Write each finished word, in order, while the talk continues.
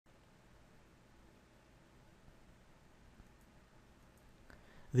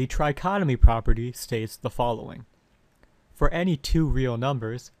The trichotomy property states the following. For any two real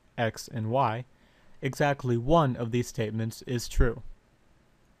numbers, x and y, exactly one of these statements is true.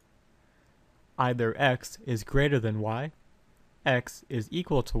 Either x is greater than y, x is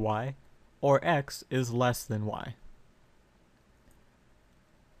equal to y, or x is less than y.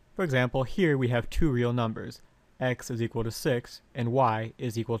 For example, here we have two real numbers, x is equal to 6 and y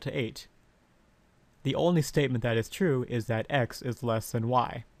is equal to 8. The only statement that is true is that x is less than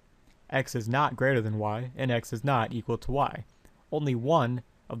y. X is not greater than y, and x is not equal to y. Only one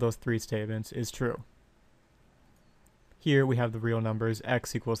of those three statements is true. Here we have the real numbers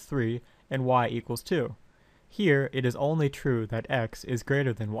x equals 3 and y equals 2. Here it is only true that x is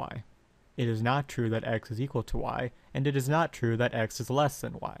greater than y. It is not true that x is equal to y, and it is not true that x is less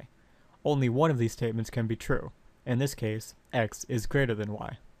than y. Only one of these statements can be true. In this case, x is greater than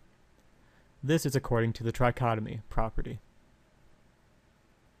y. This is according to the trichotomy property.